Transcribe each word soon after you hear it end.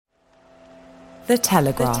The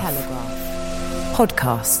Telegraph.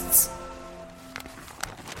 Podcasts.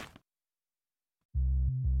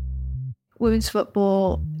 Women's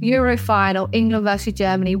football, Euro final, England versus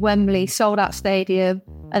Germany, Wembley, sold out stadium,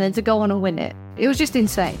 and then to go on and win it. It was just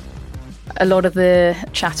insane. A lot of the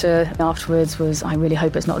chatter afterwards was, I really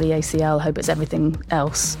hope it's not the ACL, hope it's everything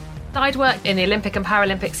else. I'd worked in the Olympic and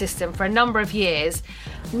Paralympic system for a number of years.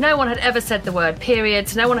 No one had ever said the word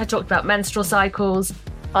periods. No one had talked about menstrual cycles.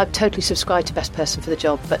 I totally subscribe to best person for the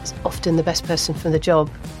job, but often the best person for the job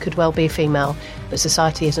could well be a female, but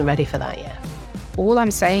society isn't ready for that yet. All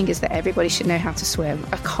I'm saying is that everybody should know how to swim.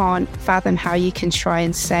 I can't fathom how you can try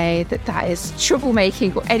and say that that is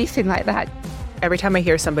troublemaking or anything like that. Every time I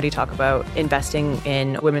hear somebody talk about investing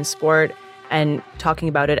in women's sport and talking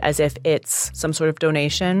about it as if it's some sort of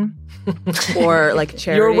donation or like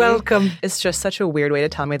charity. You're welcome. It's just such a weird way to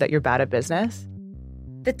tell me that you're bad at business.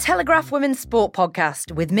 The Telegraph Women's Sport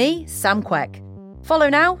Podcast with me, Sam Queck. Follow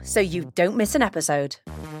now so you don't miss an episode.